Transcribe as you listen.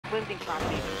cleansing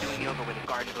properties and doing yoga where the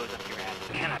garden goes up your ass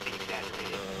cannot be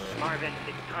exaggerated. Marvin,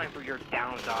 it's time for your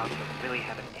down dog to really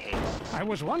have a taste. I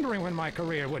was wondering when my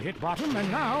career would hit bottom,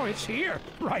 and now it's here,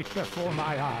 right before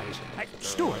my eyes.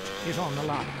 Stuart is on the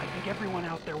line. I think everyone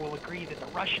out there will agree that the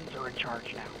Russians are in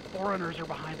charge now. Foreigners are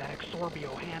behind that Exorbio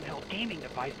handheld gaming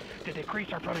device to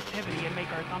decrease our productivity and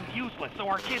make our thumbs useless so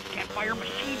our kids can't fire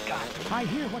machine guns. I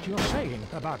hear what you're saying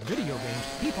about video games.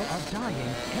 People are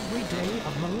dying every day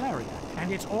of malaria,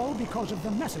 and it's all because of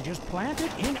the messages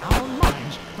planted in our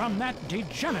minds from that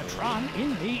degenitron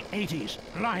in the 80s.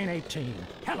 Line 18.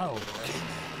 Hello. Okay,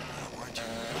 weren't you?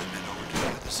 I've been over to the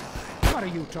other side. What are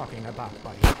you talking about,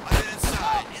 buddy? I've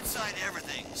been inside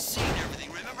everything, seen everything.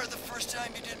 Remember the first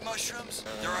time you did mushrooms?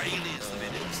 There are aliens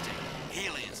living in the state.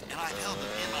 Aliens, and I've held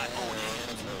them in my own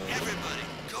hands. Everybody,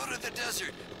 go to the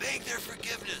desert, beg their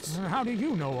forgiveness. How do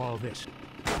you know all this?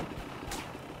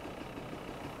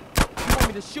 You want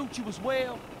me to shoot you as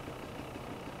well?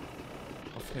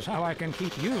 Is how I can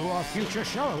keep you off future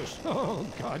shows. Oh,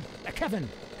 God. Kevin,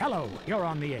 hello. You're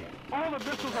on the air. All the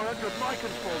missiles are under my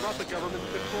control, not the government's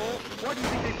control. Why do you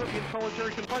think they put me in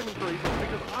solitary confinement for reasons?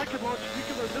 Because I could launch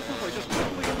nuclear missiles like just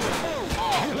whistling into a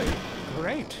phone. Really?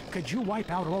 Great. Could you wipe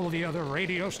out all the other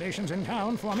radio stations in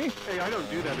town for me? Hey, I don't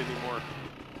do that anymore.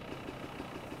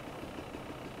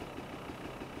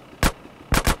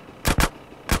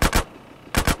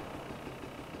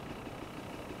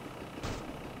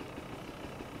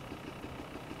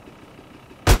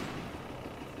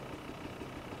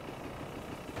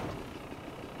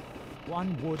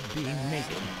 One would be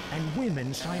naked, and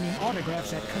women signing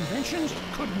autographs at conventions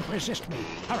couldn't resist me.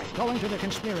 All right, going to the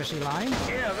conspiracy line.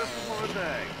 Yeah, this is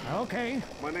Montag. Okay.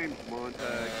 My name's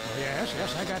Montag. Yes,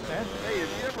 I got that. Hey, have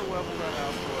you ever leveled that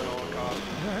house for an Holocaust?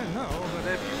 No, but...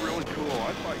 That'd be really cool.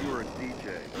 I thought you were a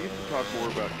DJ. You used to talk more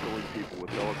about killing people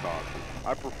with helicopters.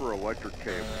 I prefer electric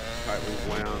cables, tightly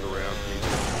wound around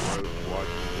people's throats,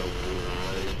 watching them go through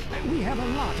the we have a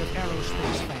lot of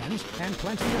aerospace fans, and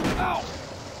plenty of... Ow!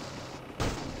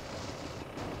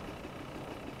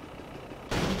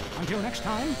 Until next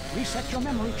time, reset your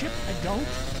memory chip and don't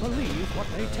believe what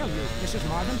they tell you. This is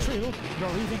Marvin Trill. You're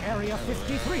leaving Area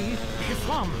 53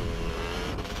 from...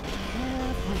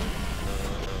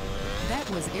 That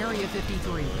was Area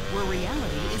 53, where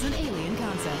reality is an alien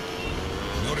concept.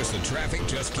 Notice the traffic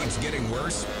just keeps getting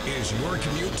worse? Is your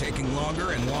commute taking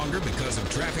longer and longer because of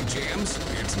traffic jams?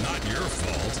 It's not your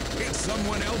fault. It's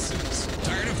someone else's.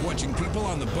 Tired of watching people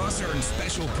on the bus earn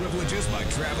special privileges by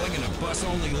traveling in a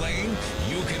bus-only lane?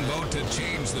 You can vote to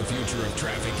change the future of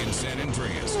traffic in San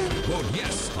Andreas. Vote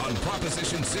yes on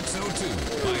Proposition 602.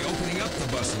 By opening up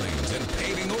the bus lanes and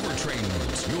paving over train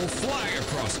routes, you'll fly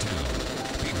across town.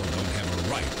 People don't have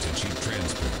a right to cheap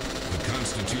transport. The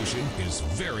Constitution is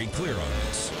very clear on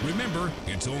this. Remember,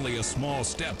 it's only a small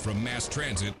step from mass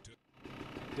transit to...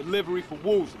 Delivery for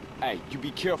woozy. Hey, you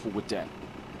be careful with that.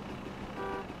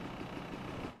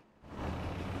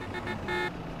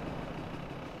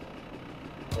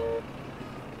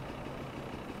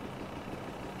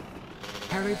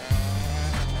 Harry...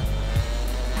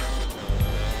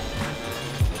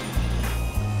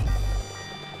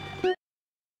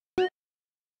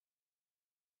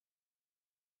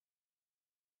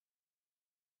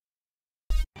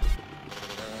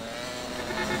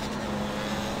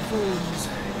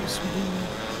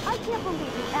 I can't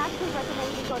believe you actually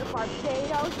recommended we go to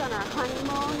Barbados on our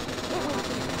honeymoon. It was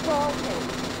revolting.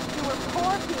 You were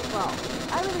poor people.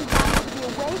 I really wanted to be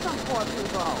away from poor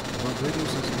people.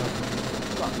 Barbados is nothing.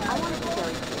 Look, I want to be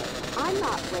very clear. I'm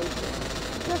not racist.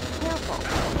 Just careful.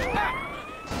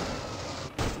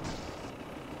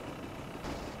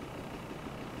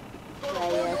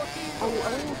 And the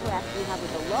only interaction you have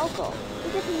with the local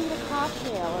is if you need a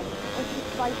cocktail or some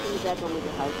spice in the bedroom with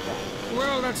your husband.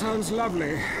 Well, that sounds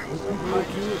lovely. With people like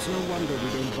you, it's no wonder we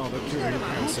don't bother curing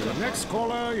cancer. Next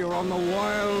caller, you're on the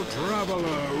Wild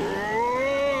Traveler.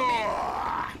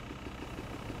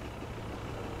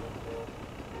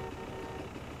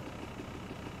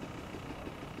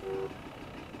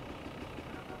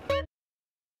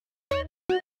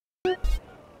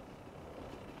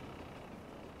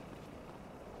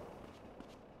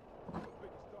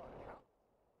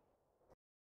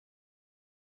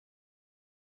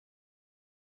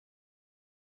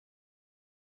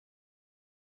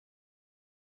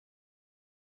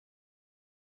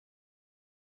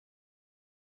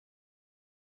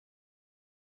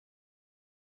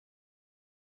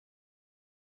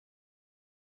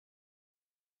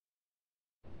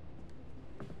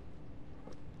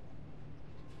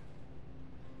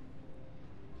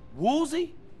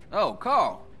 Woozy? Oh,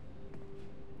 Carl.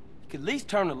 You could at least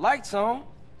turn the lights on.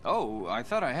 Oh, I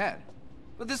thought I had.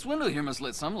 But this window here must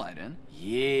let some light in.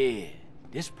 Yeah,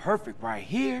 this perfect right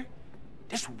here.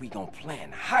 This what we gonna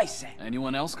plan the heist at.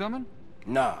 Anyone else coming?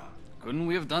 Nah. Couldn't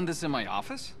we have done this in my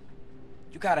office?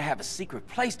 You gotta have a secret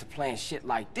place to plan shit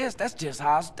like this. That's just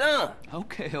how it's done.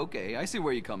 Okay, I see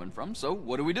where you're coming from. So,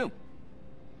 what do we do?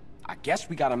 I guess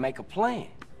we gotta make a plan.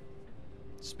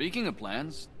 Speaking of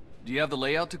plans, do you have the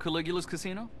layout to Caligula's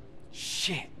casino?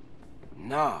 Shit.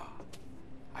 Nah.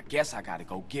 I guess I gotta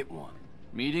go get one.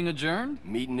 Meeting adjourned?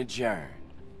 Meeting adjourned.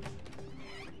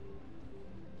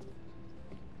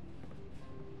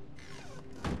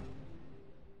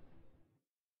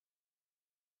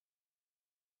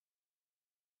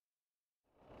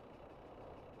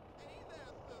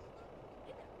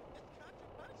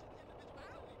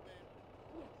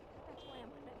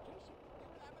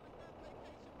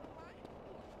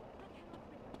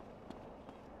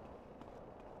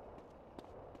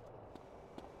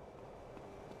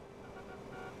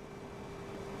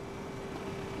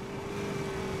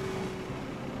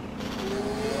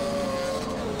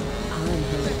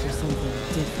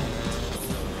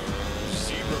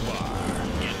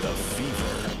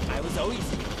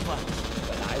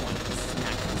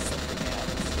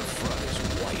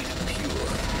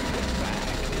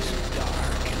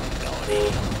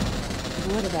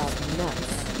 What about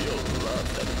nuts? You'll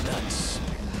love the nuts.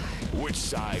 Which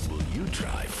side will you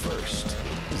try first?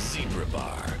 Zebra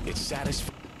bar. It's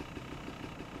satisfying.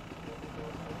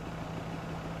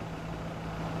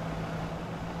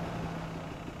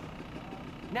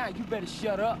 Now you better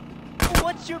shut up.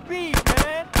 What's your beef,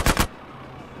 man?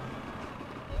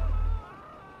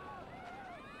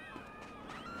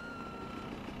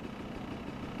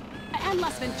 And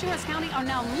Las Venturas County are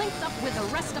now linked up with the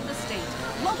rest of the state.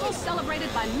 Locals celebrated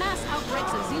by mass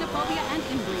outbreaks of xenophobia and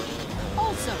inbreeding.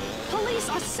 Also, police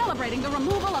are celebrating the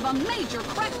removal of a major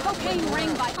crack cocaine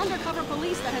ring by undercover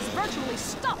police that has virtually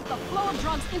stopped the flow of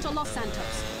drugs into Los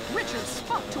Santos. Richard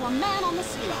spoke to a man on the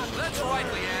scene. That's right,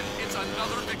 Leanne. It's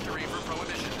another victory for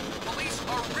Prohibition. Police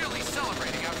are really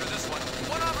celebrating after this one.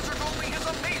 One officer told me his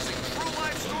amazing true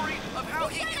life story of how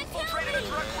he infiltrated a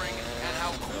drug ring and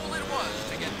how cool it was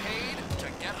to get paid to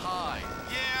get high.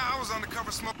 Yeah, I was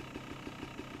undercover smoking.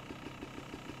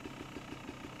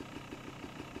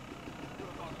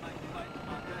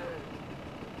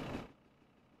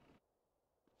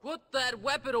 Put that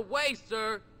weapon away,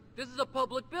 sir. This is a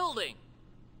public building.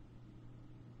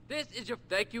 This is your...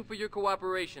 Thank you for your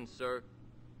cooperation, sir.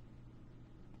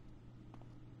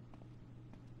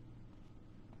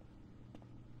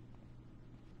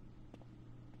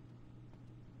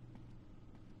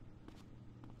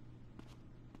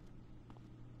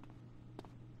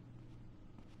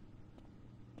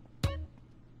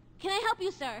 Can I help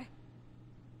you, sir?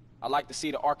 I'd like to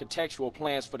see the architectural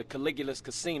plans for the Caligula's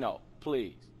casino,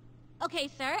 please. Okay,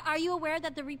 sir. Are you aware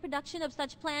that the reproduction of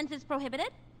such plans is prohibited?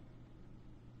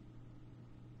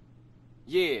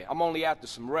 Yeah, I'm only after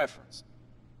some reference.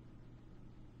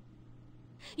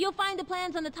 You'll find the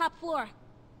plans on the top floor.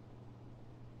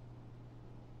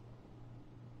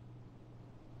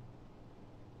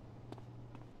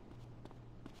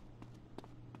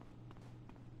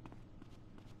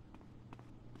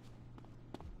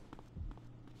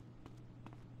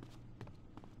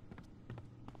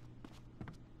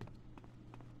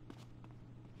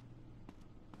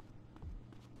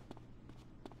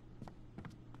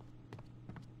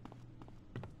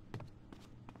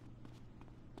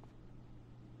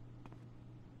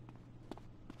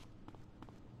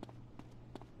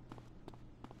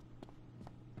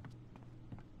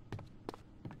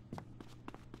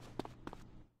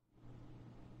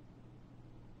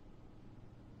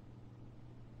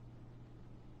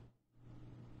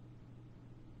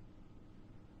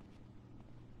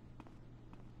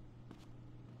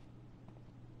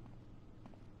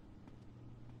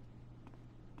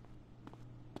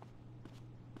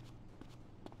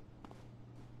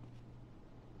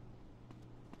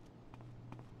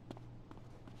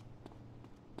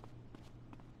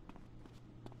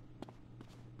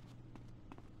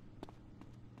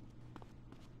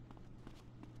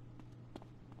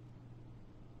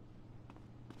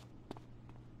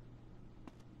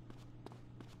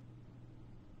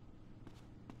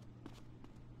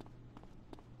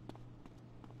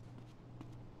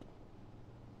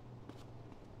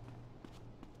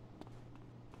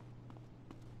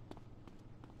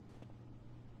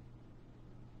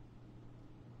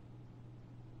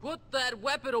 Put that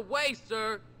weapon away,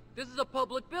 sir. This is a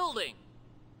public building.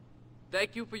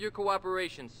 Thank you for your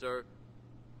cooperation, sir.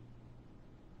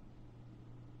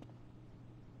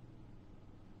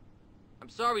 I'm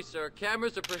sorry, sir.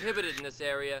 Cameras are prohibited in this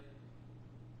area.